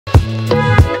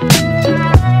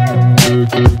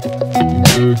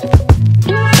Wagwan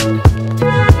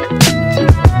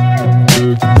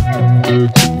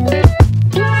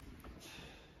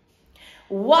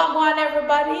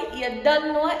everybody, you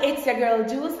don't know, it's your girl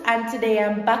Juice, and today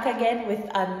I'm back again with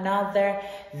another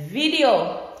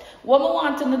video. What I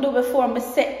want to do before I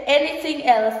say anything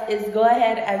else is go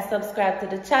ahead and subscribe to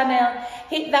the channel,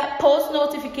 hit that post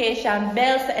notification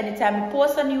bell so anytime I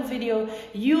post a new video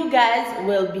you guys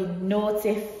will be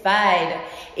notified.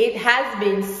 It has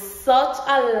been such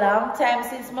a long time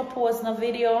since I posted a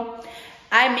video.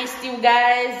 I missed you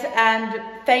guys, and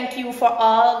thank you for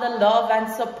all the love and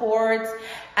support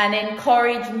and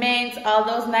encouragement, all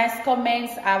those nice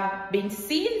comments. I've been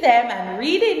seeing them and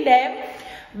reading them.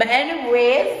 But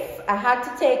anyways, I had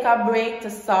to take a break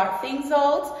to sort things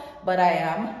out, but I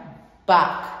am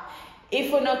back.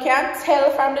 If you can't tell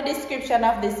from the description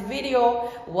of this video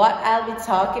what I'll be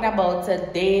talking about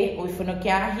today, if you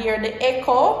can't hear the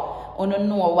echo, you don't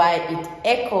know why it's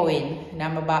echoing in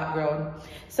my background.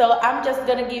 So I'm just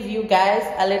gonna give you guys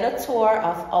a little tour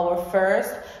of our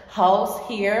first house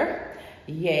here.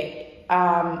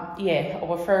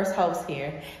 Our first house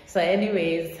here. So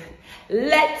anyways,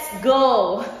 let's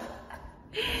go.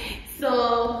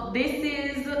 So this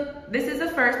is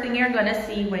the first thing you're gonna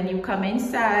see when you come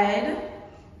inside.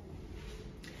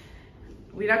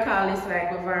 We don't call this like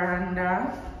a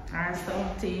veranda or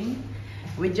something.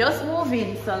 We just moved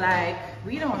in, so like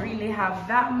we don't really have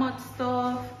that much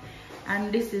stuff. And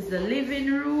this is the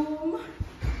living room.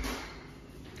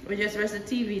 We just rest the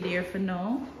TV there for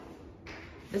now.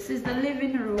 This is the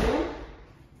living room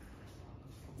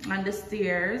and the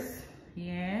stairs,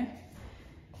 yeah.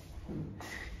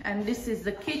 And this is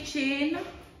the kitchen.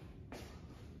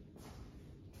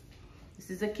 This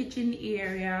is the kitchen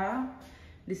area.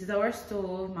 This is our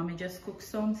stove. Mommy just cooked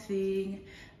something.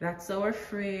 That's our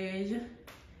fridge,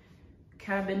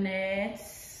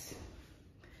 cabinets.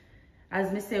 As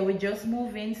I say, we just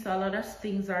moved in, so a lot of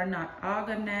things are not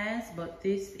organized, but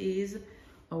this is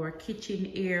our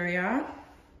kitchen area.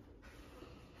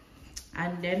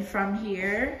 And then from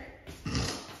here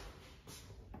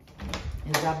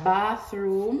is a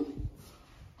bathroom.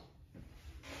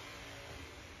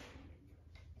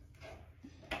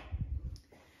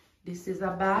 This is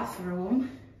a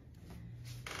bathroom.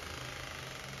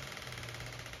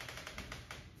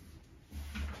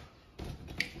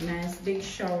 Nice big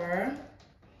shower.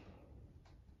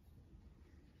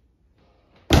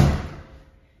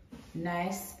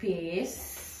 Nice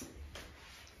space.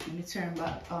 Let me turn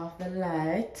back off the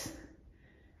light.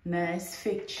 Nice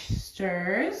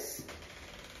fixtures.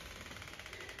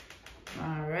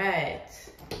 All right.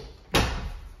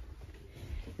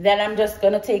 Then I'm just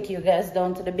gonna take you guys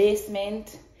down to the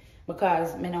basement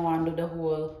because I don't want to do the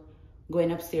whole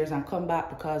going upstairs and come back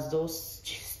because those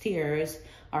stairs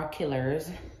are killers.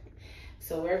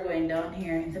 So we're going down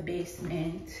here in the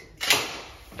basement.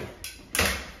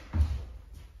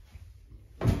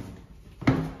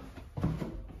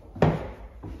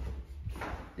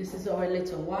 This is our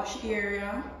little wash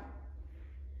area.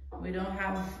 We don't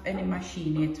have any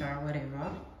machine yet or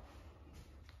whatever.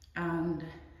 And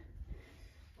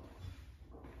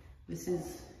this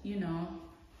is,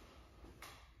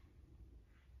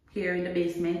 here in the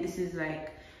basement, this is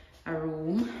like a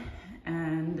room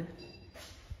and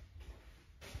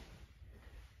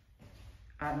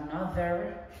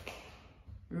another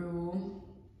room.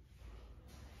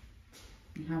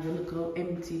 You have a little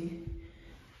empty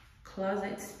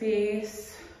closet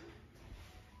space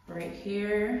right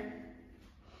here.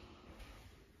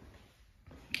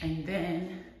 And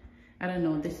then, I don't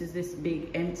know, this is this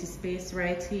big empty space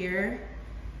right here.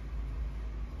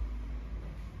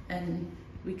 And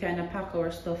we kind of pack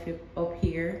our stuff up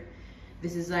here.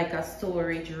 This is like a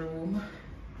storage room.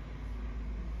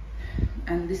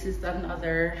 And this is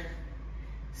another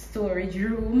storage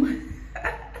room.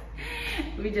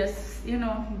 We just,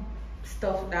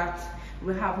 stuff that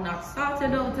we have not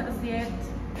started out as yet.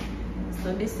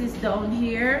 So this is down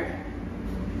here.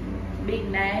 Big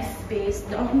nice space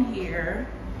down here.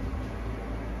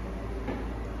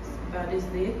 So that is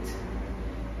it.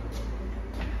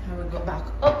 Now we go back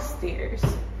upstairs.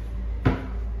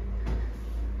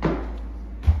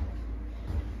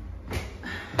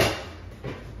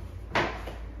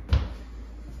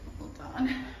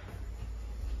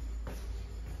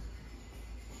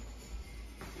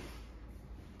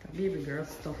 Baby girl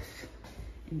stuff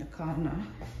in the corner.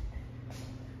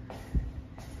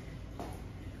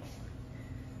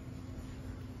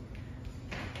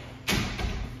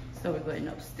 So we're going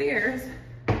upstairs.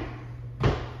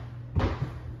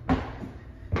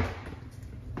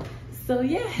 So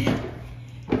yeah,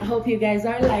 I hope you guys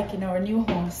are liking our new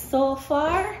home so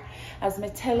far. As me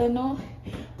telling you,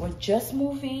 we're just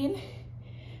moving.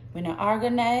 We're not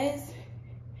organized.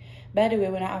 By the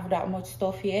way, we don't have that much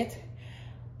stuff yet.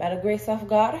 By the grace of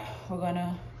God, we're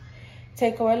gonna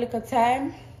take our little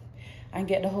time and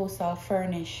get the house all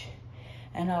furnished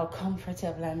and all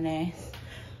comfortable and nice.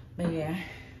 But yeah,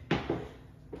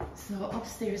 so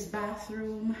upstairs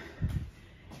bathroom.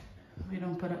 We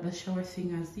don't put up the shower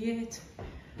thing as yet,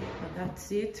 but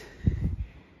that's it.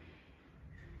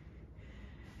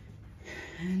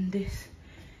 And this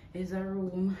is a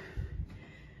room.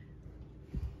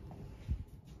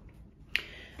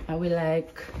 I will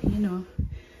like, you know,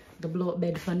 the blow up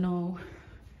bed for now.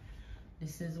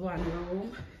 This is one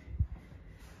room.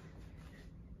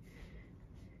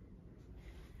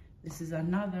 This is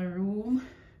another room.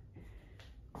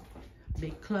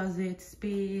 Big closet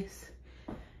space,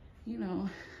 you know.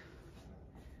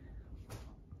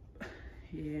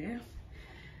 Yeah.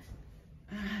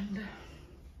 And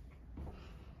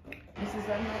this is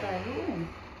another room.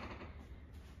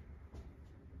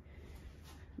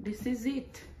 This is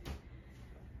it.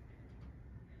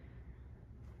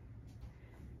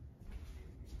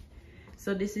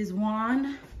 So this is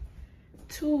 1,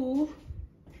 2,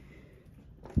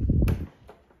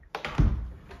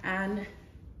 and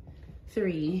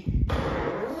 3.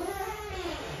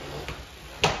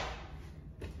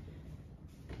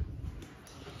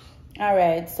 All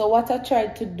right, so what I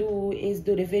tried to do is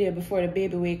do the video before the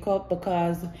baby wake up,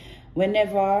 because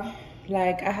whenever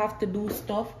like I have to do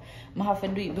stuff, I have to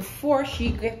do it before she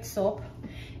gets up.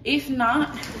 If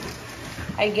not,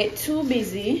 I get too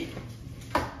busy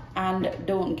and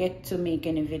don't get to make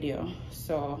any video.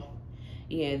 So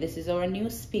yeah, this is our new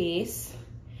space.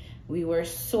 We were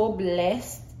so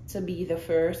blessed to be the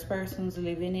first persons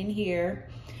living in here,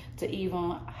 to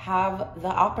even have the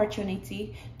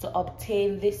opportunity to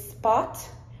obtain this spot.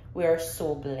 We are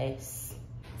so blessed.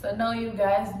 So now you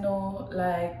guys know,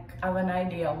 like, I have an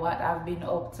idea what I've been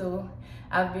up to.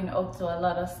 I've been up to a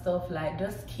lot of stuff, like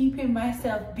just keeping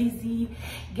myself busy,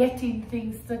 getting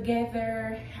things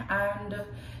together, and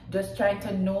just trying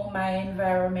to know my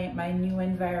environment, my new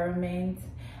environment.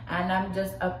 And I'm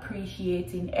just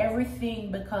appreciating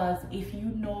everything, because if you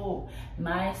know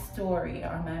my story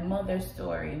or my mother's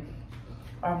story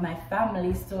or my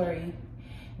family story,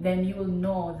 then you will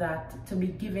know that to be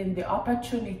given the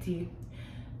opportunity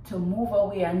to move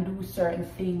away and do certain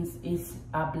things is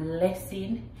a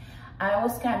blessing. I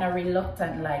was kind of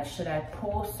reluctant, like, should I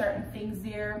post certain things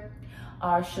there,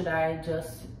 or should I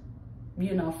just,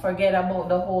 you know, forget about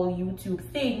the whole YouTube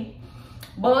thing?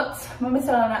 But let me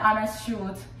tell you the honest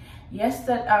truth.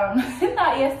 Yesterday,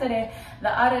 not yesterday, the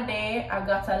other day, I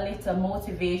got a little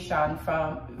motivation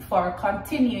for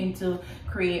continuing to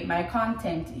create my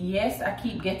content. Yes, I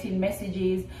keep getting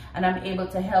messages and I'm able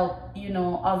to help, you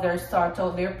know, others sort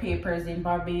out their papers in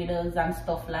Barbados and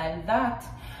stuff like that.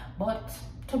 But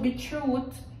to be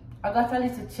truth, I got a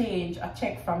little change, a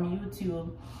check from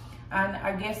YouTube. And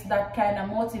I guess that kind of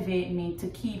motivated me to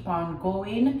keep on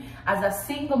going. As a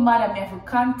single mother, I have to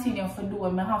continue to do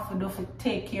what I have to do to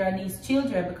take care of these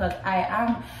children, because I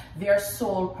am their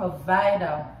sole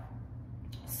provider.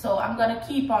 So I'm gonna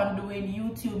keep on doing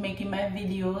YouTube, making my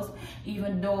videos,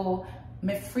 even though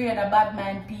I'm afraid of bad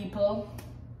mind people.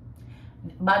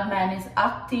 Bad mind is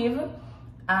active.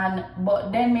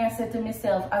 But then I said to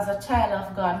myself, as a child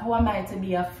of God, who am I to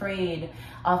be afraid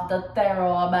of the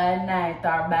terror by night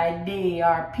or by day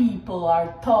or people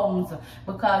or tongues?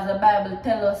 Because the Bible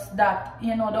tells us that,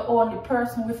 you know, the only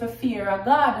person with a fear of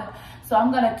God. So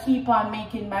I'm going to keep on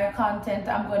making my content.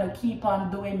 I'm going to keep on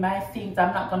doing my things.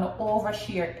 I'm not going to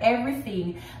overshare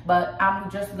everything, but I'm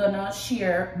just going to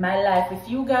share my life with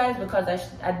you guys, because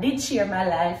I did share my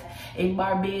life in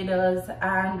Barbados,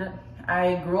 and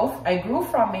I grew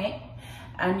from it,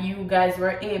 and you guys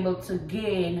were able to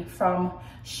gain from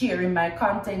sharing my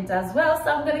content as well.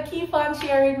 So I'm gonna keep on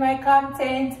sharing my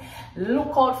content.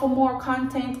 Look out for more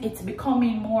content. It's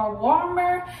becoming more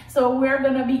warmer, so we're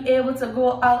gonna be able to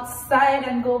go outside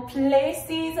and go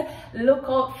places. Look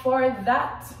out for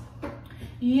that.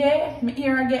 Yeah, my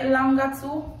ear get longer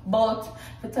too, but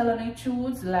to tell you the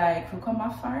truth, like, to come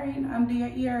off foreign and do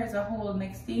your ear is a whole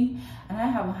next thing, and I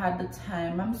haven't had the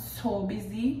time. I'm so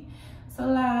busy. So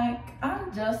like,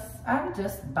 I'm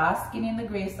just basking in the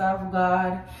grace of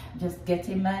God, just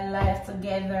getting my life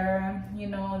together, you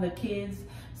know, the kids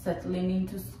settling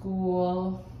into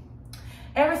school.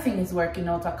 Everything is working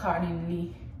out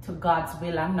accordingly to God's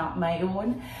will and not my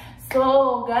own.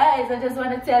 So guys, I just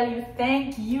want to tell you,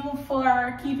 thank you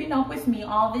for keeping up with me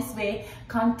all this way.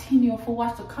 Continue to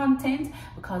watch the content,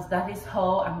 because that is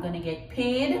how I'm gonna get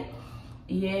paid.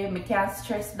 Yeah, me can't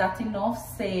stress that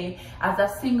enough. Say, as a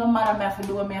single mother, me have to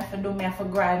do what me have to do, me have to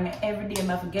grind. Me every day, me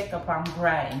have to get up and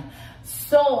grind.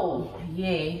 So,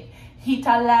 yeah, hit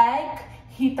a like,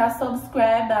 hit a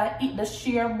subscribe, and hit the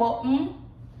share button.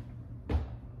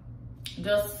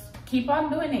 Just keep on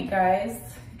doing it, guys.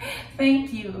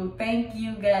 Thank you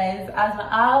guys. As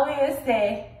I always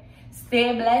say,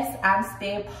 stay blessed and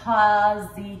stay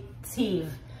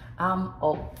positive. I'm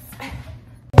out.